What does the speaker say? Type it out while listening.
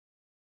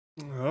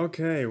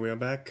Okay, we are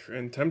back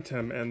in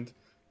Temtem and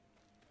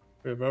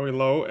we're very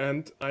low,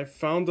 and I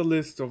found a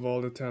list of all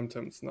the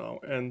Temtems now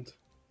and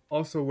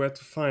also where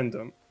to find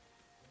them.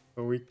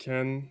 So we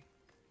can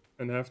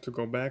and have to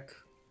go back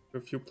to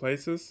a few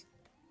places.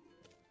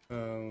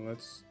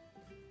 Let's...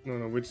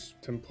 No, which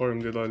Temporium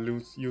did I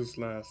use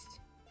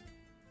last?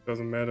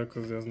 Doesn't matter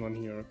because there's none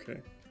here,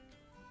 okay.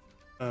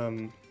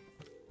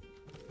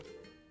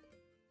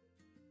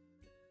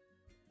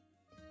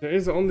 There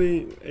is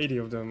only 80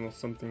 of them or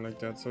something like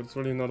that, so it's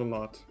really not a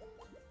lot.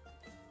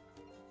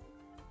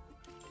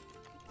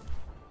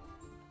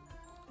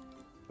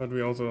 But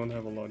we also don't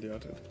have a lot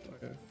yet,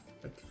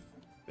 I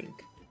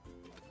think.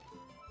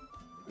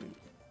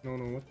 No,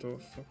 what the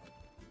fuck?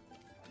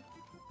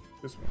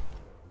 This one.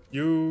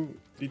 You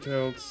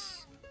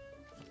details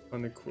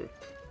unequip.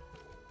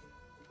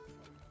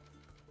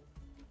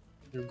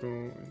 You go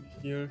in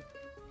here.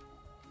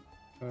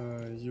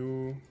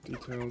 You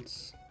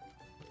details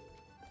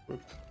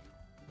equip.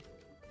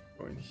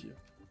 Go in here.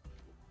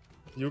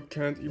 You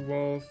can't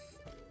evolve,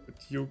 but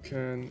you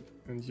can,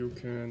 and you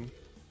can,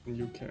 and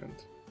you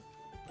can't.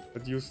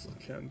 But you still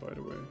can, by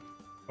the way.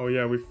 Oh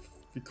yeah, we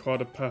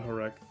caught a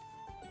Paharak.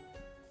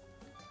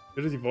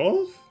 Did it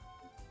evolve?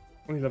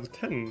 Only level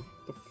 10.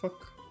 The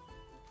fuck?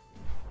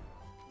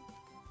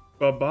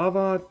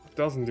 Barbava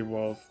doesn't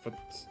evolve, but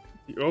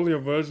the earlier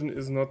version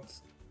is not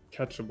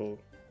catchable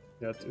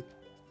yet. It's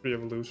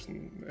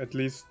pre-evolution. At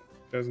least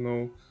there's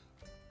no...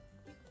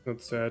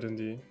 not said in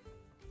the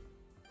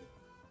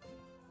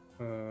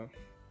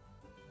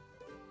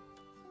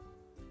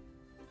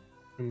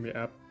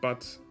app,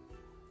 but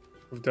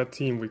with that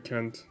team we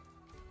can't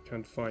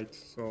fight,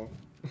 so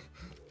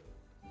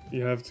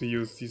you have to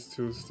use these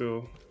two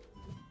still.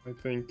 I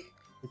think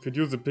we could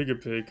use the Pig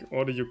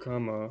or the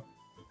Yukama.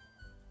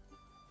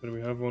 But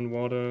we have one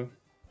water.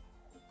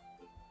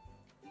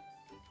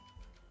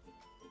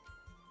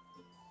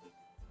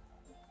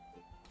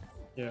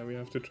 Yeah, we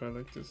have to try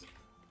like this.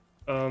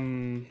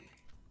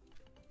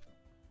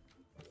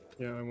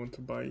 Yeah, I want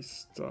to buy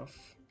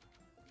stuff.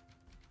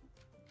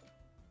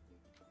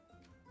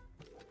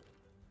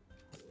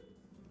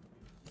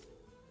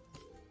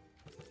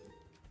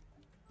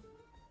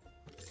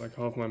 Like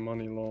half my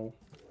money, lol.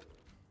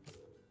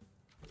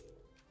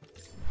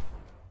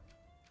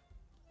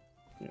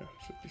 Yeah,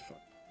 should be fine.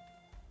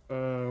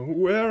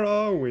 Where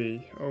are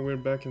we? Oh, we're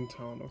back in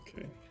town,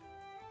 okay.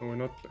 No, we're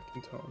not back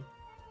in town.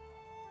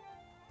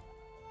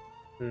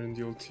 We're in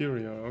the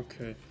Ulterior,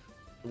 okay.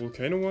 The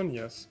volcano one?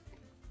 Yes.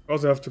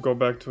 Also have to go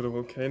back to the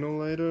volcano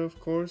later, of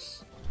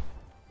course.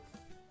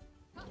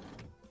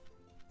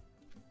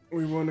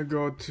 We want to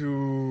go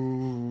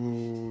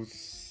to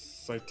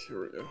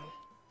Cyteria.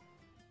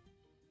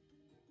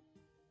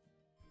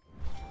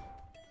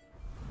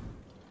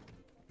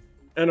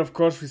 And of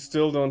course we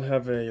still don't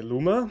have a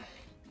Luma.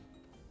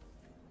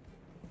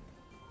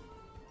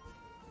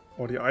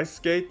 Or the ice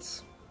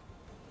skates.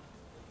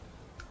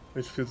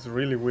 Which feels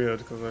really weird,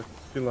 because I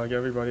feel like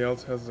everybody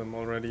else has them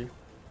already.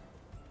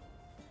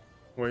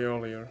 Way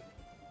earlier.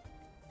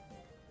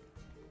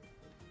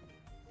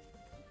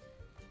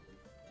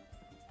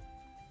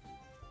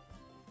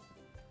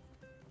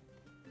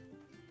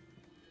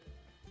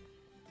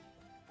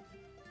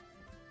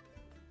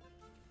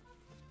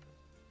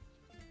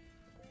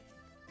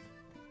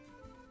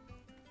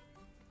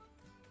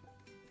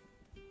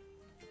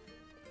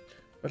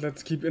 But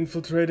let's keep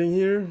infiltrating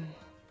here.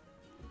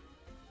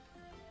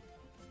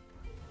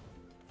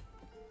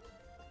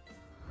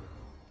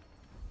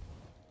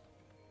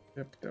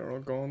 Yep, they're all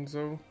gone,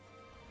 so.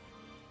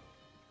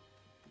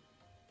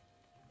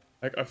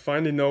 Like, I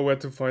finally know where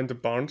to find the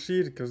barn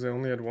sheet, because they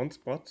only had one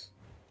spot.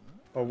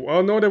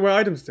 Oh no, there were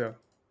items there.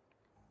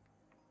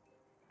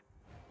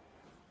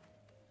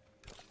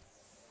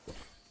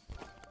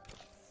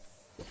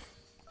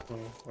 Oh,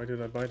 why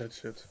did I buy that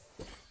shit?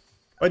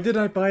 Why did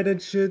I buy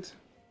that shit?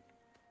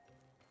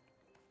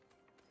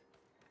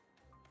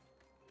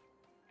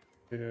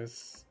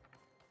 Yes.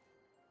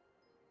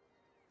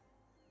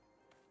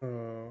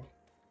 Who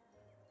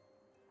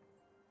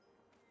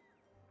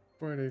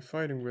are they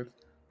fighting with?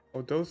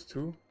 Oh, those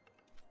two?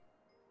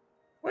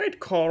 Wait,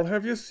 Carl,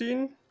 have you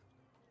seen?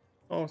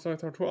 Oh, so I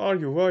thought, who are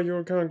you? Who are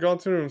you? Can't go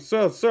to him.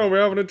 Sir, we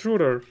have an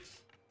intruder.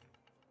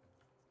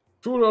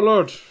 Intruder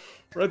alert!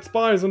 Red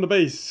spies on the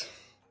base.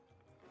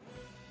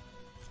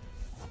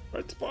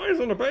 Red spies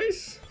on the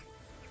base?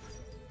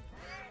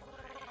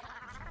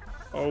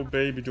 Oh,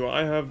 baby, do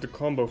I have the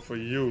combo for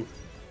you.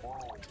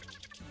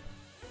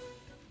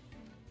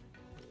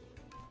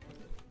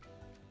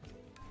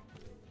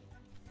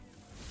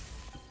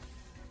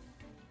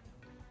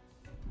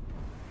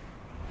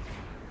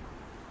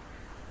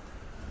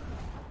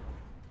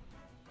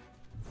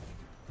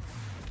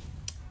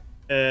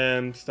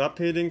 Stop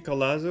hitting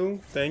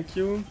Kalazu, thank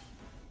you.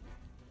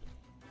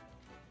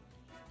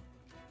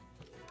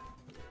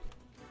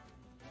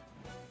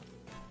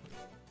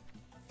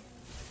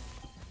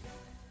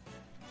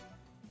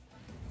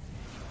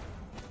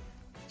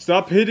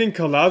 Stop hitting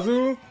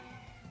Kalazu?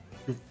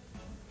 You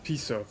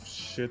piece of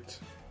shit.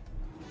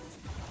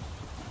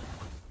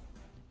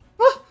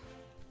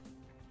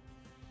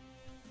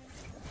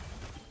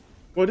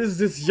 What is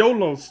this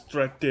YOLO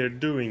strat they're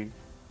doing?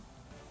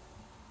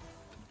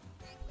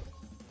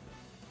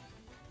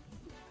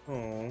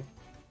 Oh.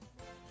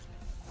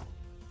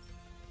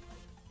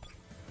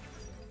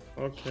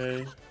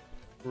 Okay.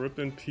 Rip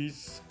in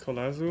peace,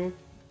 Colazo.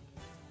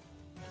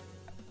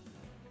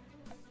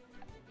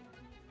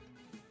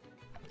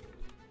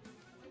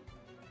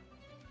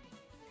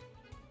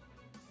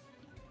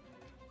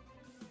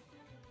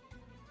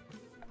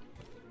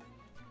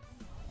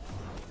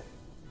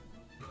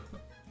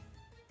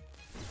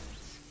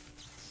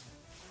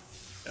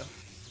 Yeah.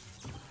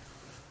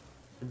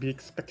 To be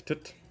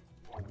expected.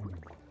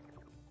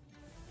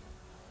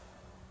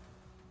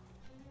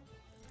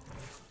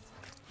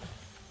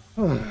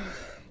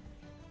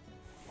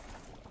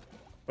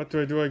 What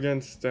do I do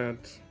against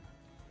that?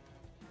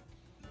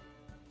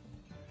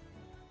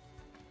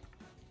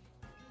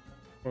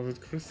 Was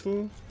it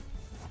crystal?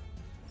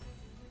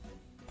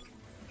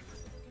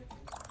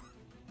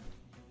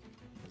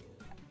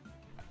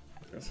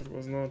 Guess it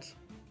was not.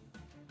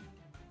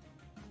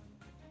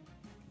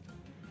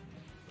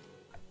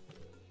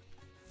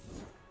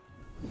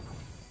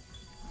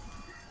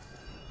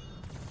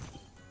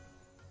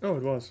 Oh,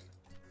 it was.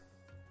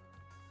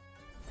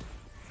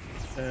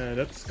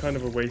 That's kind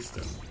of a waste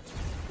then.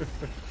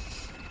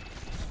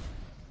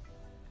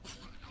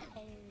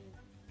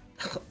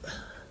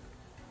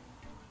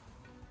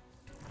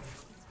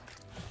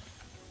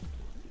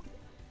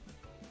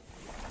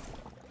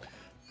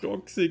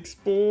 Toxic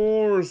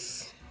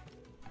spores!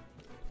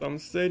 Some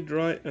stay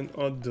dry and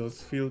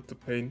others feel the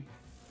pain.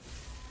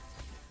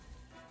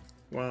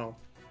 Wow.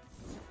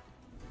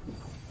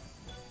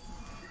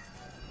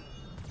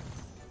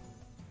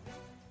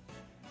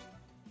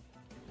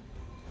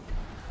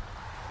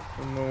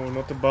 Oh no,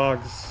 not the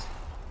bugs.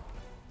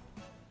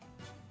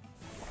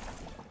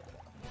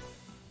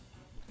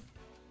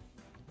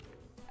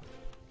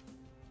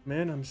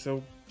 Man, I'm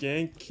so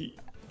ganky.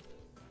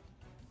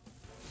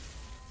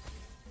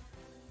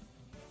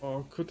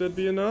 Oh, could that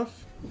be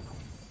enough?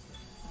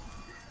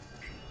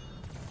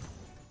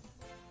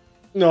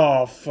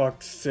 No,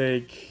 fuck's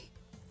sake.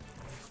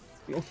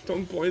 No,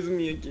 don't poison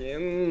me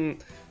again.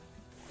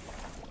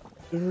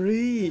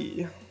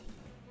 3.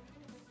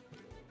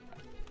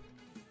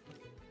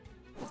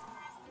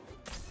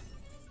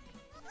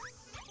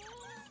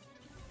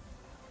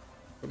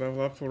 Could I have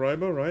up for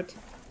Riber, right?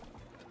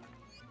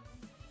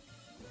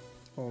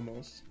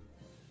 Almost.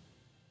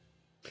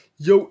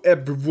 Yo,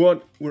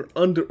 everyone, we're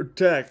under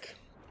attack.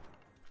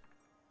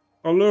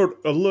 Alert,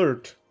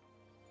 alert.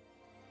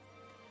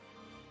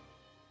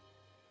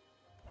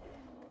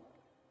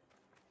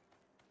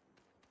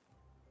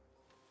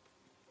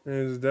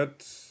 Is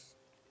that...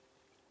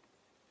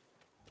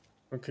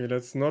 Okay,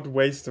 let's not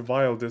waste a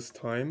vial this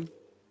time.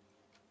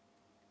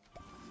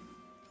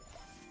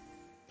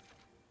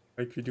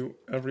 Like we do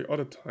every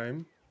other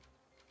time.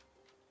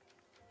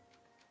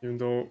 Even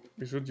though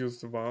we should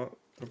use the vial,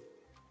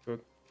 the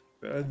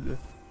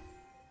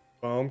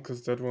balm,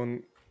 because that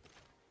one...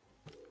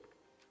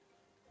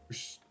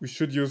 We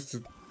should use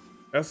the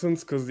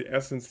essence, because the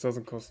essence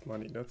doesn't cost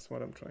money. That's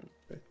what I'm trying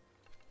to say.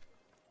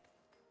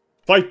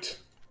 Fight!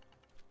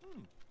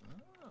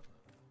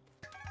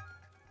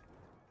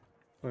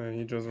 Oh,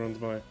 he just runs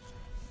by.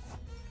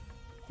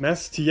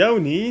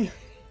 Mastioni?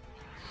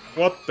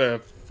 What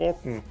the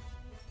fucking...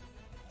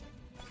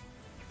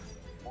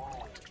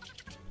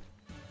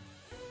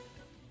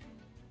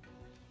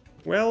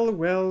 Well,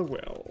 well,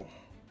 well.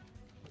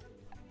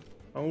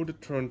 How the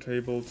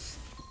turntables...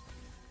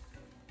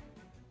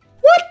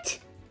 What?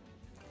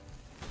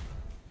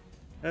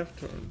 Have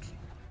turned.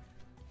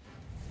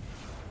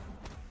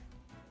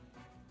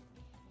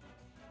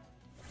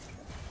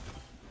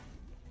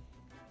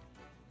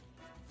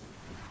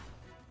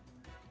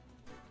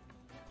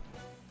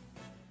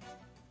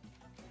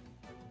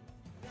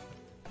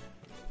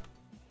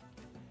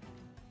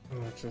 Oh,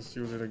 just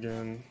use it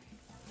again.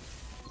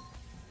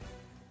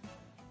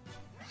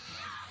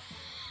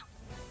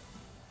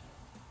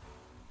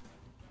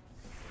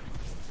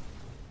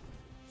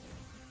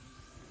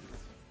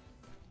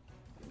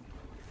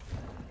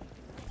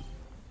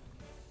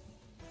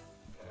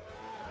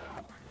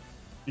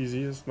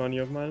 Easiest money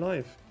of my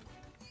life.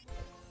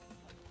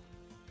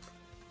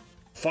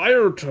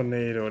 Fire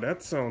tornado,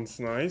 that sounds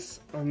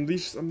nice.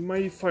 Unleash a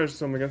mighty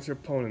firestorm against your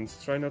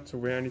opponents. Try not to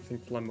wear anything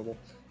flammable.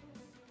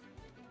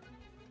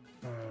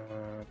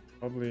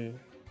 Probably...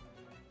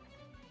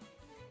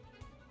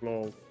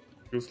 Lol.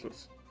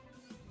 Useless.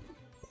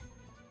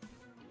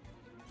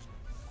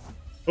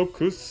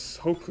 Hocus,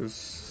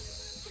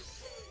 hocus.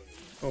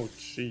 Oh,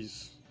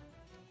 jeez.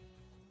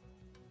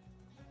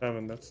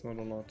 7, that's not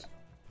a lot.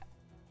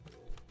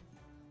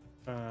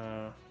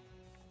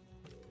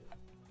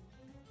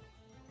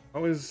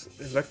 How is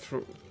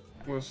Electro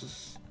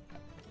versus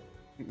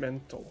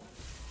Mental?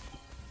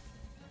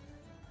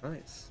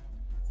 Nice.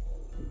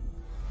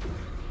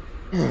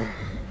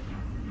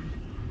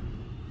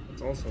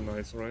 That's also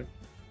nice, right?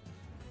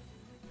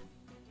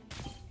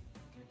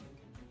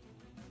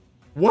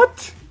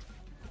 What?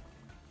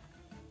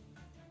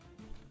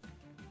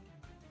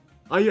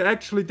 Are you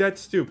actually that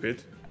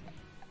stupid?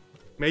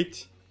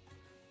 Mate?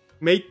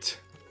 Mate?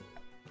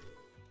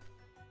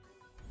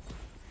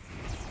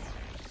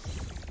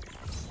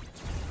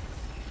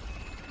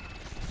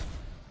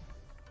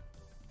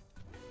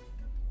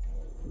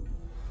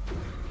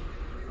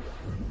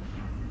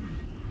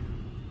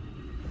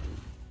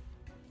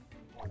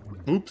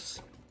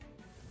 Oops.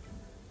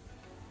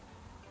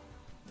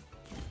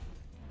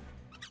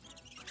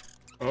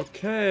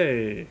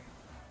 Okay.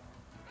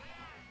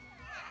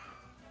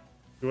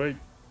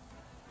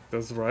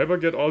 Does Ryber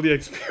get all the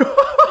XP?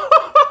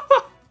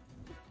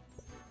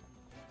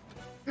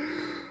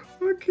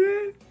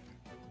 Okay.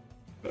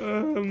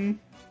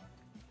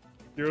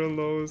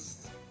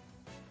 Eurolos.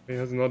 He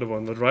has another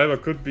one. The driver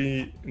could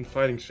be in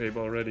fighting shape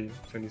already.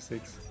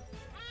 26.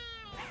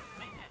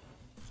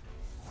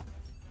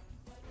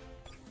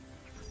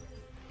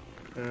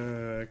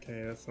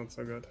 Okay, that's not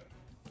so good.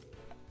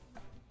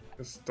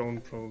 A stone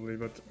probably,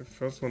 but I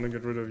first want to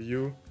get rid of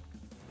you.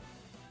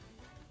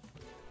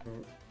 So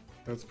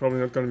that's probably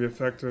not going to be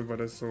effective,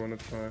 but I still want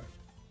to try.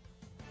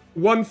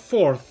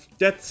 1/4!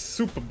 That's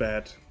super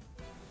bad.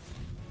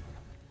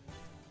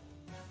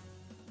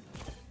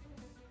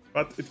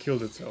 But it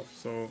killed itself,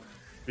 so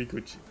be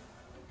Gucci.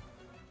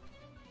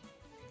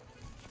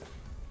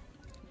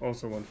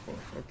 Also 1/4,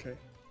 okay.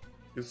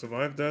 You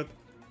survived that.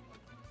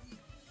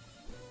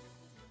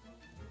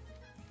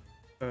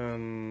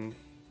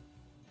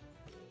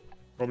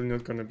 Probably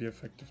not gonna be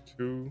effective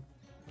too.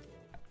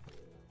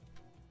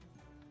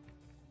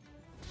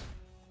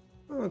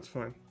 Oh, that's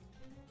fine.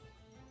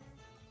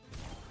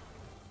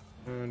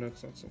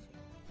 That's not so fun.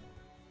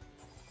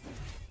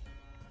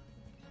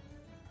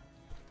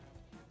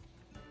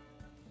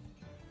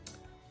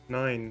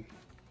 Nine.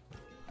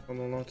 Not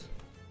a lot.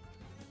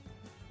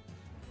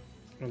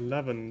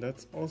 11.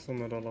 That's also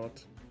not a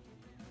lot.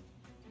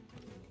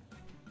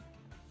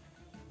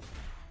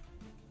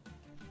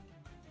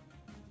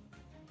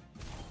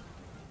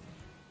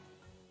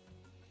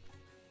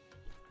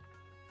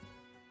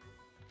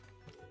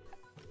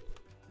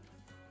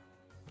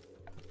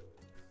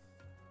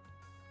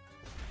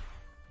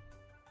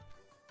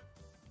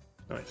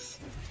 Nice.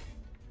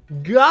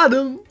 Got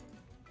him!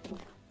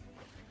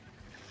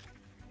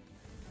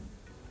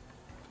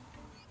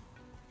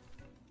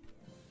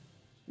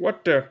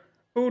 What the?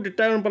 Who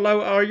down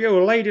below are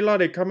you? Lady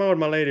Lottie, come out,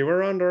 my lady.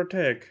 We're under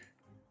attack.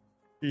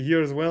 You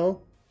here as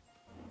well?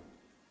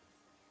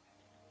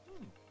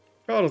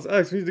 Carlos,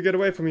 Alex, we need to get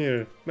away from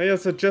here. May I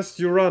suggest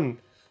you run?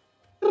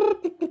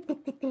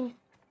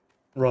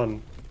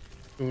 Run.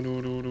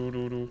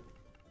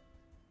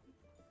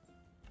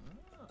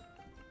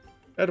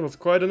 That was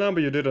quite a number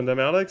you did on them,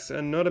 Alex,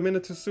 and not a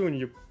minute too soon.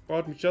 You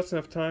bought me just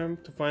enough time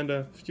to find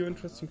a few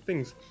interesting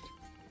things.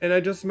 And I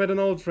just met an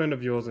old friend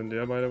of yours in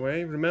there, by the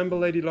way. Remember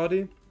Lady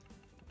Lottie?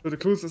 So the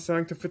clues are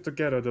starting to fit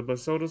together. The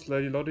Basotos,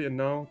 Lady Lottie, and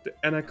now the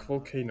Anak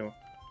volcano.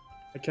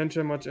 I can't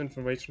share much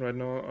information right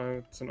now.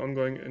 It's an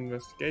ongoing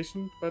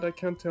investigation, but I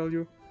can tell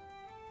you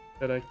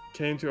that I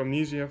came to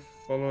Amnesia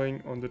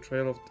following on the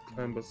trail of the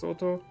clan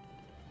Basoto.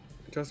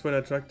 Just when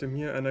I tracked him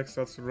here, Anak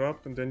starts to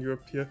erupt, and then you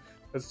appear.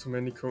 That's too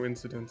many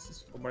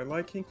coincidences for my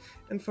liking.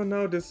 And for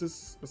now, this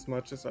is as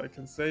much as I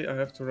can say. I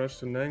have to rush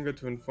to Nanga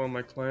to inform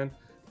my client.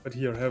 But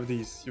here, have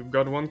these. You've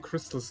got 1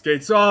 crystal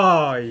skates.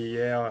 Oh,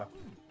 yeah.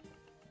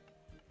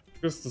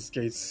 Crystal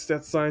skates.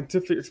 That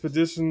scientific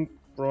expedition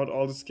brought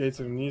all the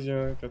skates of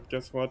Amnesia. But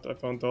guess what? I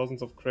found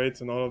thousands of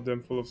crates and all of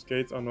them full of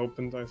skates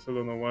unopened. I still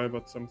don't know why,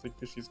 but something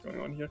fishy is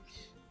going on here.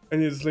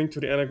 And it is linked to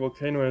the Anak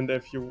volcano. And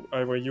if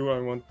I were you, I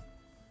want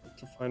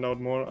to find out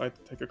more. I'd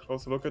take a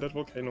closer look at that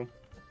volcano.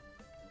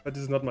 But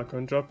this is not my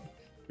current job.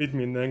 Meet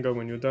me in Nanga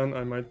when you're done.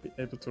 I might be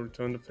able to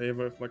return the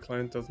favor if my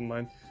client doesn't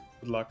mind.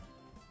 Good luck.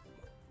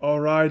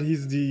 Alright,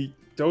 he's the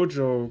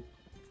dojo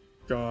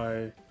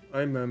guy. I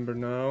remember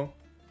now.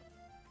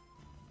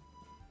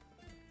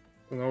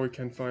 So now we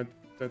can find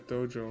that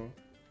dojo.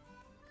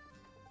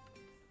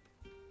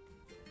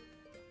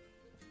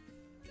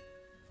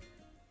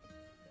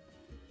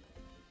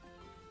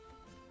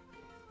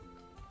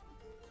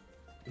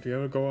 Did we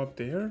ever go up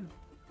there?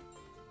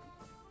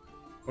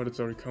 Where did it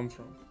already come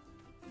from?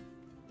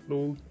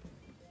 Lol.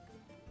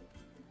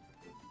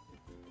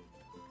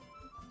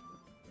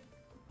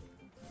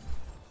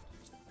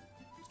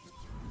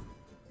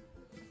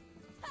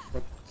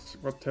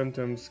 What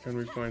Temtems can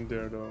we find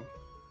there though?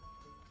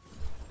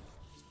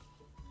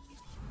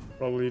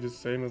 Probably the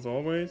same as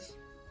always.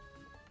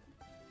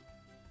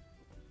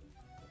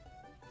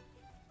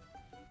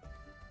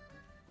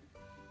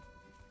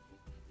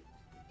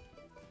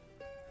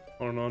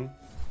 Or none.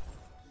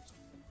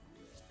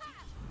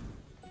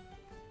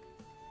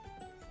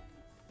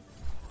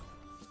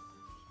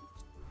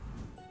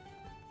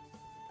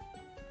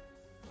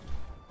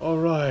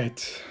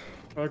 Alright.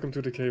 Welcome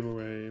to the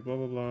cableway. Blah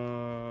blah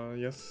blah.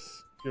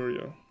 Yes,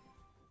 Furia.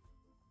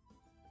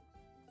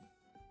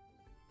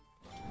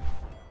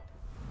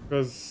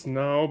 Because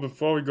now,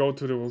 before we go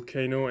to the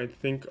volcano, I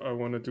think I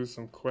want to do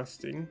some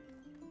questing.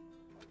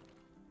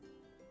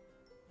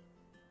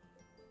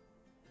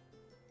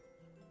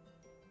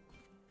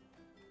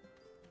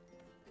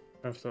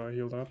 after I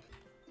healed up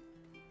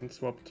and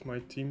swapped my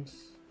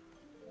teams.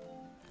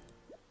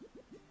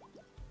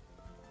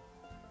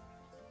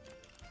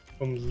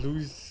 From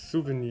Louis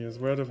Souvenirs,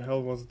 where the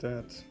hell was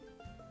that?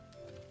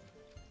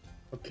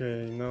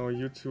 Okay, now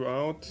you two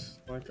out,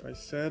 like I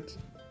said,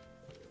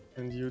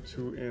 and you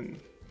two in.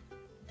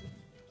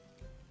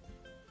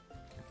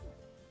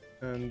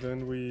 And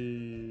then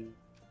we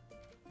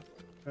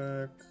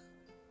pack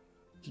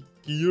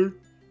gear.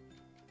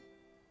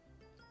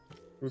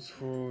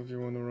 Useful if you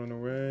want to run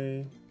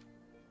away.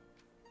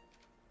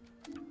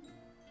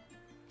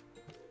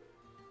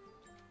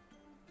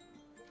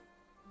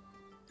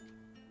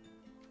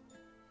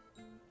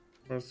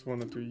 First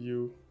wanna do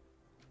you.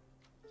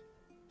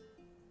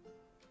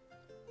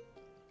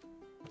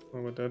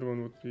 Oh, but that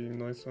one would be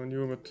nice on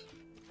you, but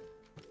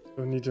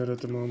don't need that at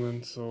the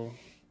moment, so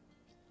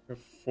we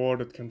have 4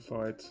 that can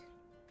fight.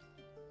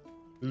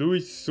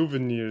 Louis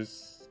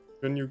Souvenirs.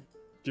 Can you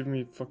give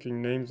me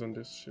fucking names on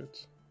this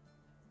shit?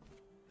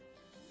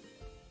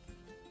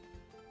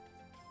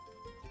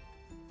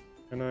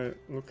 Can I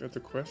look at the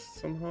quest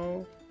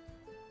somehow?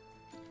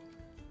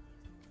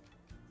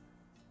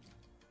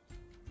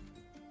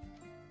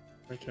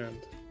 I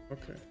can't.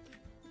 Okay.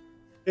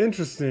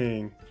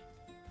 Interesting!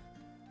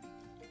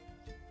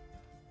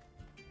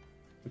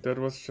 But that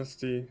was just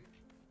the...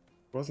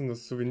 wasn't a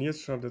souvenir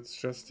shop, that's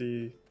just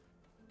the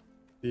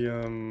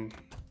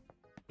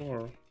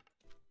store.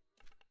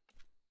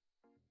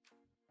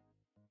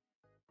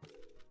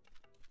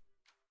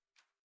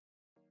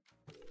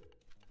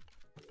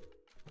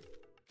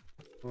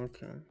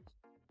 Okay.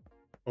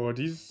 Oh, are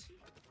these...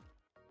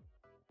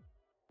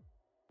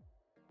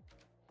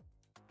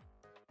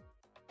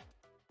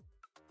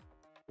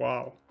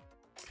 Wow.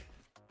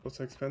 That's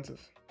expensive.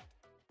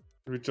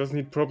 We just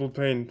need purple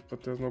paint,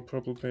 but there's no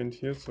purple paint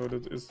here, so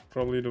that is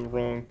probably the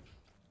wrong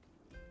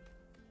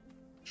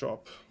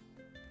shop.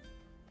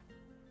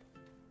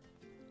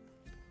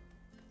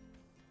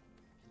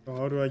 So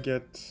how do I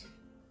get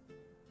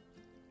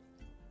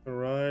the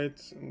right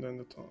and then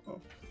the top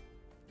up?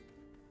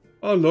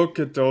 Oh, look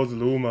at those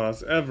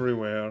Lumas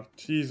everywhere.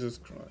 Jesus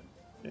Christ.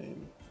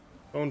 Game.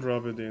 Don't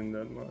rub it in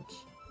that much.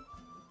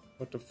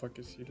 What the fuck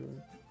is he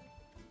doing?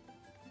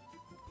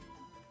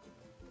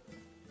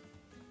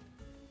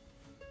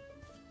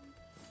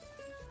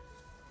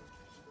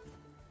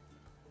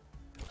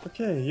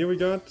 Okay, here we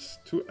got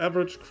 2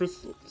 average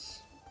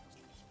crystals.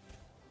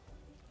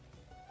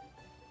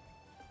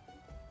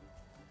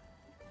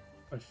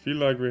 I feel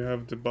like we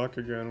have the bug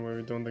again where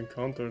we don't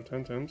encounter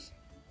Temtems.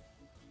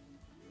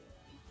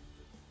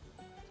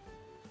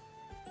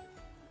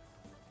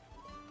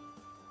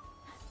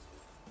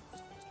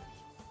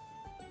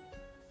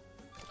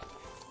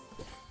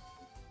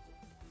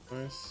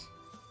 Nice.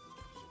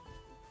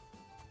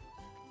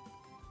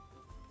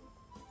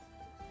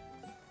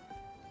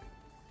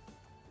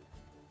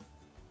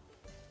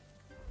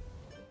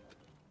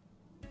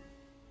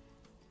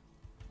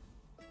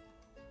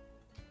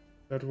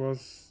 That was...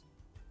 is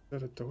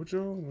that a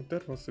dojo? No,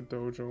 that was the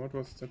dojo. What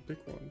was that big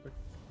one?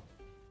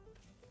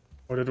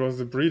 Oh, that was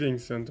the breeding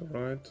center,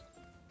 right?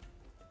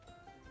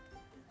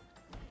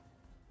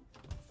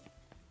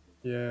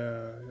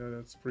 Yeah,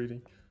 that's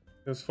breeding.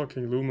 There's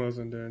fucking Lumas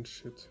in there and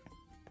shit.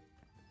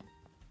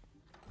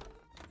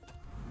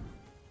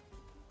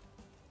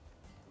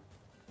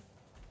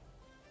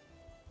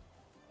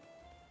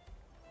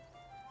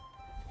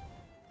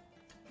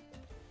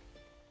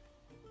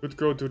 Could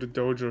go to the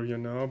dojo here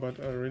now, but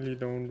I really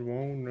don't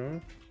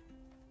wanna.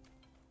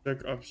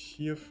 Check up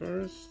here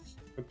first,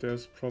 but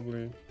there's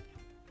probably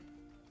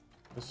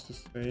just the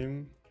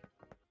same.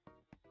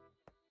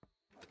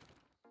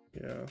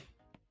 Yeah.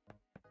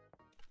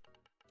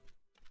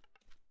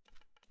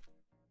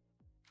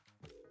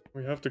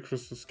 We have the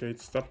crystal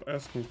skates. Stop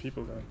asking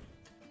people that.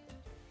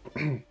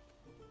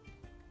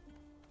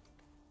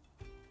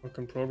 Work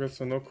in progress,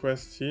 so no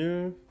quest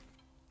here.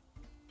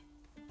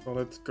 So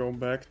let's go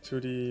back to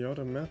the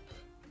other map.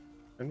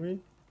 Can we?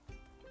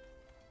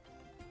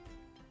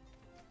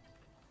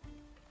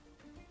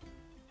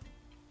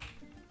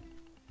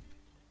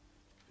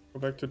 Go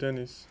back to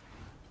Denny's.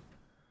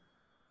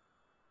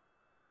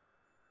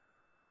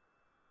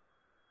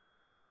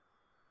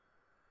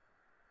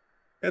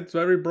 It's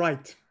very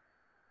bright.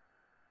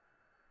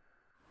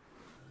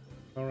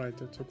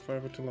 Alright, it took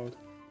forever to load.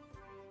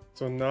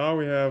 So now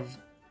we have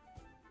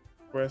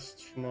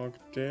quest mark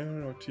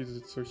there. Oh Jesus,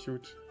 it's so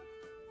huge.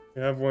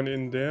 We have one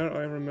in there,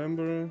 I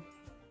remember.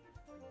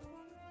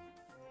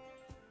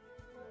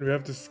 We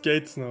have the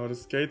skates now. The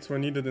skates were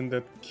needed in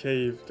that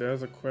cave.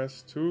 There's a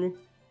quest too.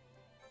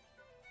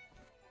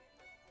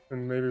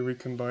 And maybe we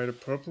can buy the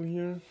purple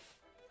here.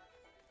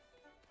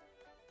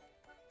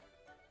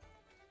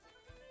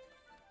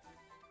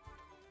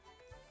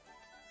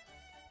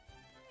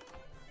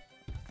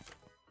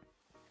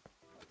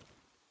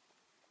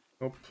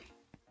 Nope.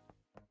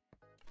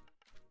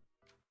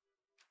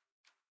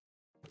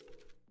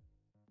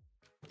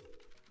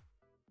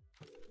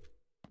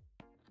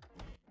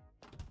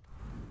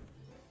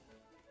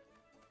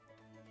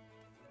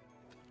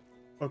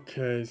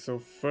 Okay, so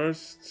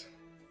first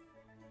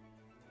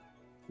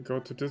go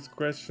to this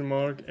question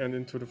mark and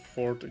into the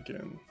fort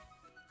again.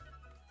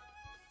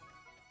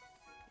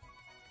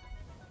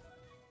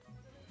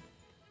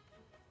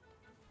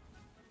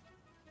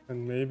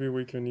 And maybe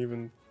we can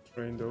even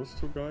train those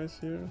two guys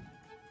here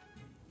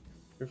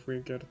if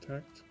we get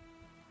attacked.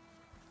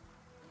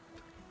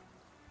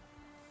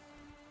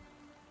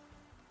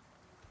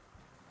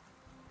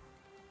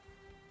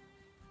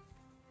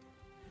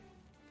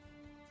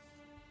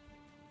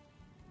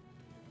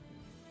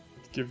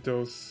 Give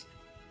those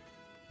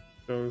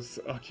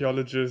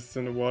archaeologists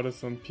in the water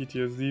some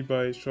PTSD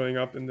by showing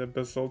up in their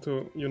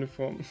Basalto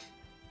uniform.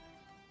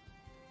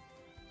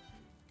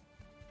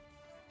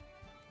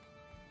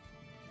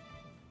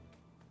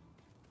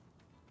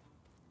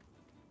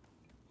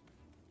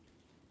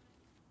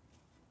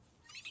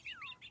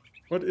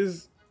 What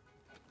is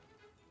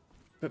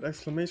that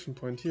exclamation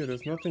point here?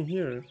 There's nothing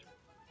here.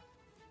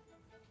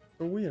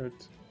 So weird.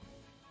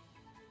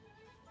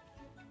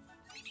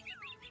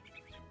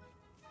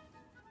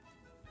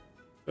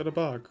 Is that a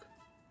bug?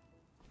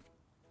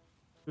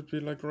 Should be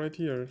like right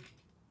here.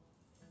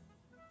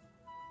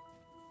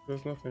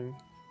 There's nothing.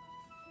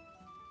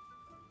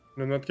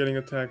 And I'm not getting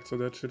attacked, so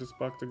that shit is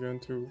bugged again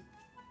too.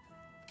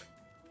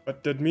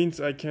 But that means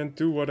I can't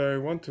do what I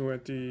want to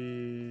at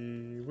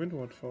the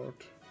Windward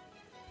Fort.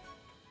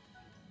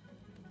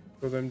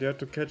 Because I'm there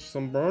to catch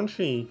some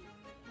Banshee.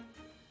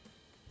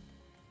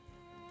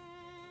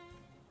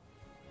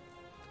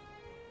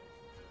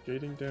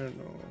 Gating there?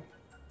 No.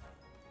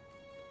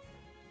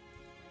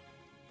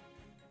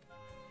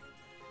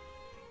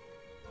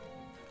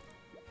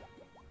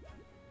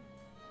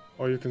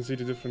 Oh, you can see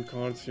the different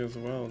cards here as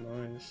well.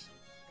 Nice.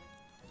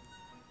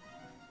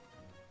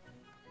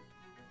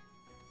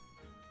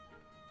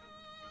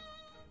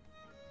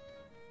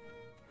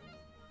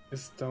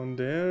 It's down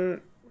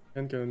there.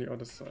 Can't get on the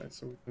other side,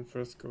 so we can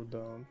first go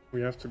down. We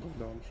have to go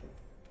down first.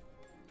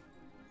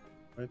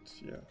 Right?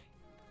 Yeah.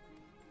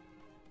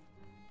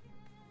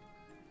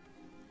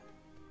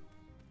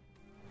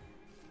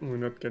 We're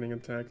not getting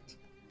attacked.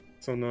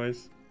 So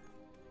nice.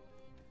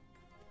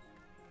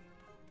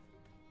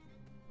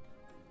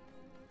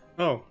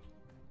 Oh.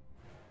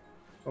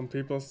 Some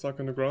people are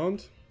stuck on the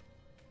ground.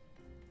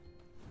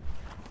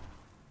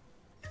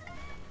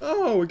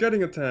 Oh, we're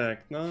getting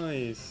attacked.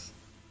 Nice.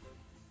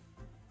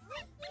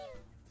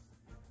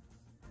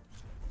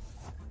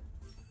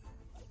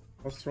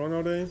 How strong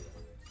are they?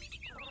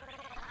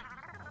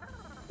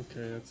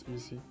 Okay, that's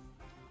easy.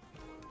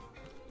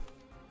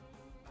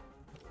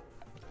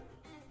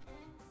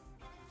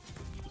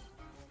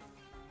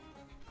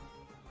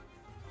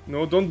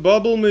 No, don't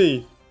bubble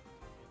me!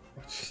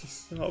 Oh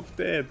jeez, I'm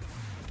dead.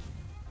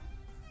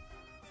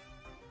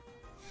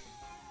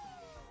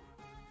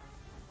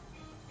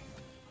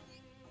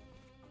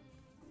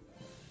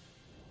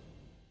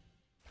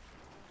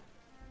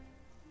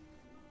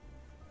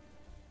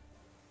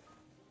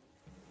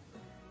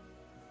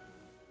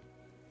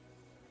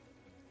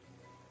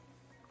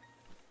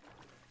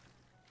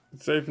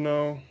 It's safe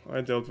now.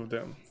 I dealt with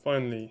them.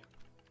 Finally.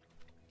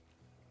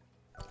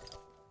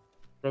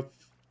 Got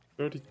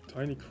 30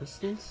 tiny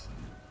crystals?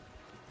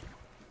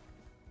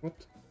 What?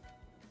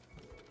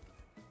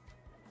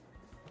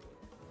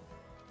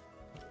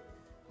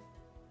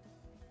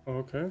 Oh,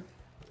 okay.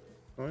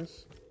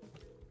 Nice.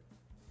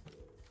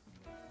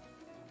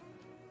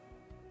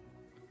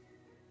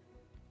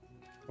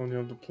 Only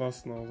have the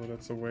plus now, so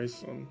that's a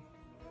waste on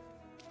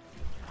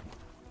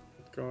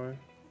that guy.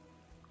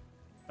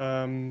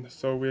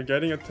 So we're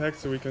getting attacked,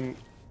 so we can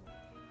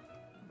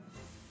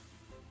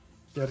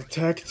get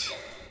attacked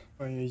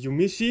by a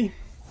Yumishi.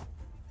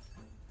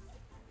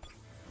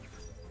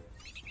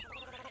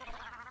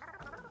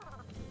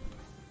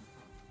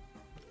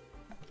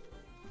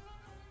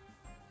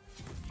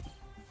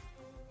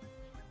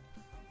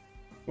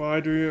 Why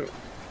do you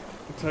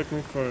attack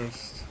me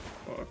first?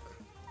 Fuck.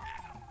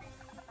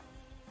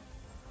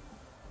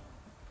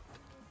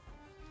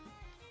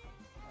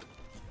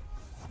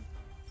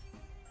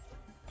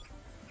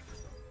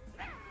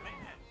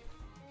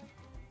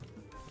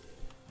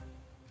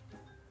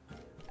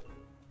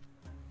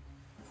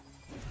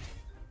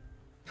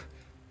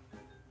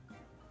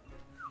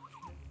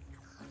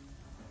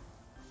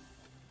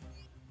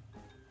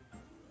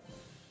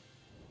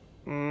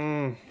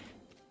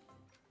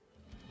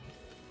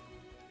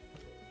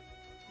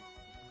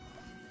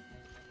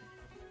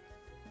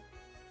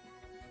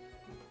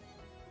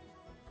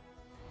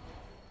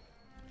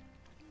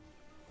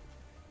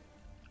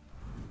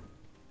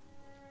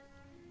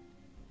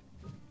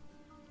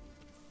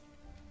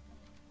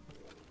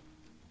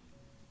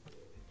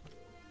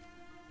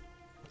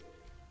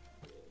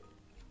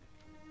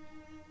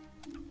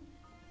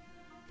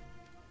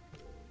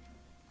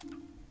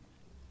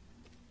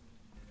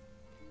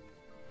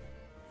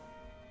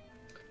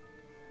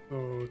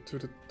 Go to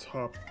the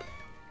top.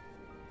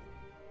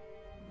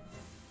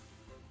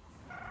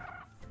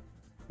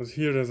 Because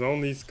here there's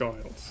only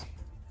skiles.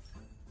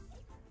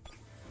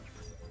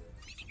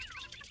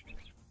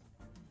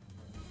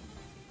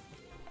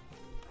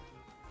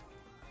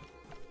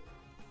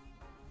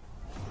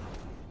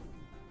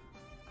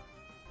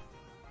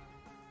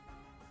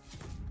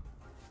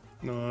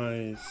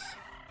 Nice.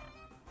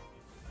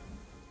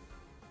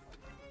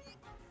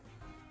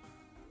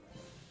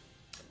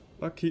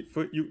 Lucky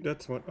for you,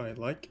 that's what I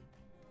like.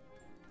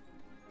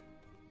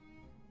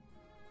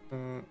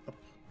 Up.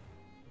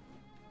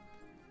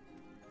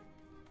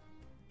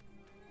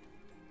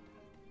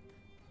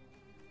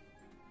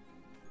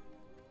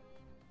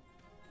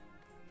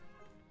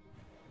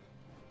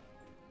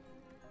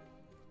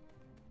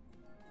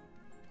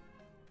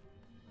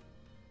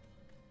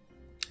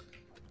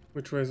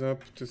 Which way's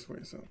up? This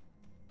way's up.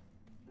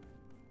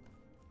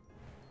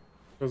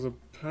 Because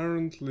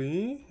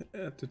apparently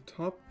at the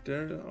top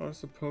there are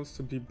supposed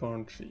to be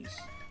banshees.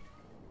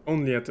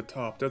 Only at the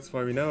top, that's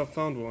why we never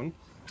found one.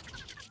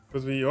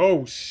 Because we,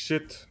 oh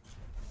shit!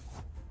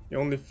 We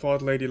only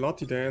fought Lady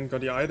Lottie there and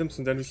got the items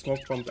and then we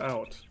smoke bombed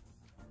out.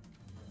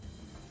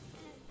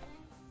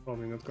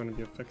 Probably not gonna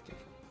be effective.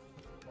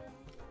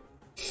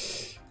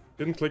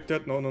 Didn't click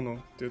that, no,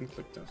 didn't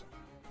click that.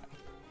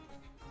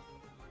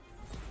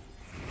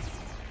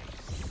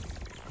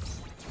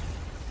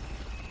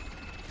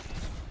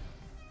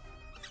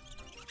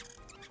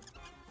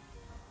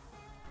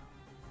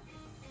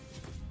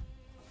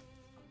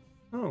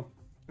 Oh,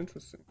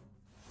 interesting.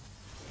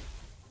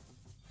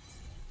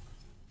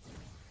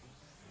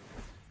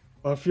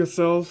 Buff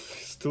yourself,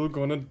 still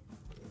gonna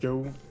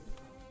go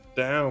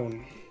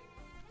down.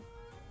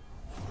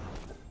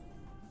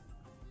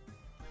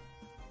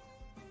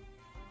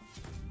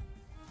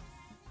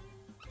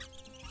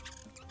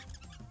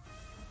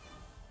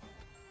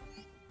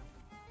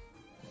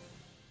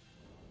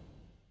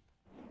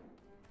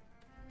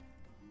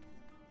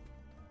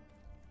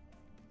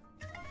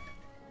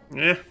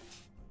 Yeah.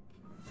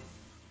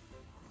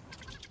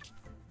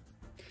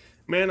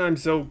 Man, I'm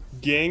so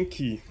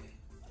ganky.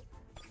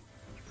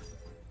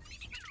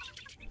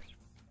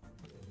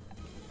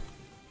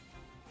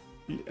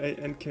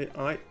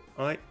 B-A-N-K-I.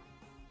 Okay,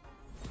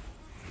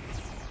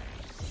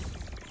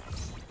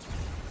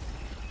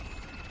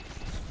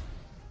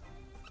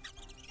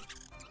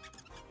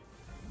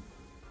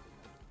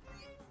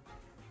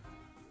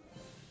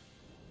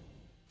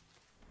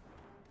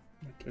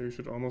 we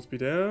should almost be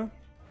there.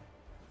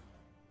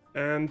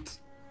 And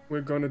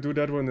we're gonna do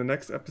that one in the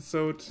next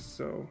episode,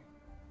 so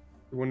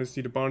if you want to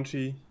see the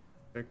Banshee,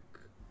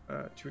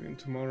 tune in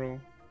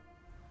tomorrow.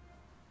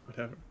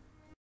 Whatever.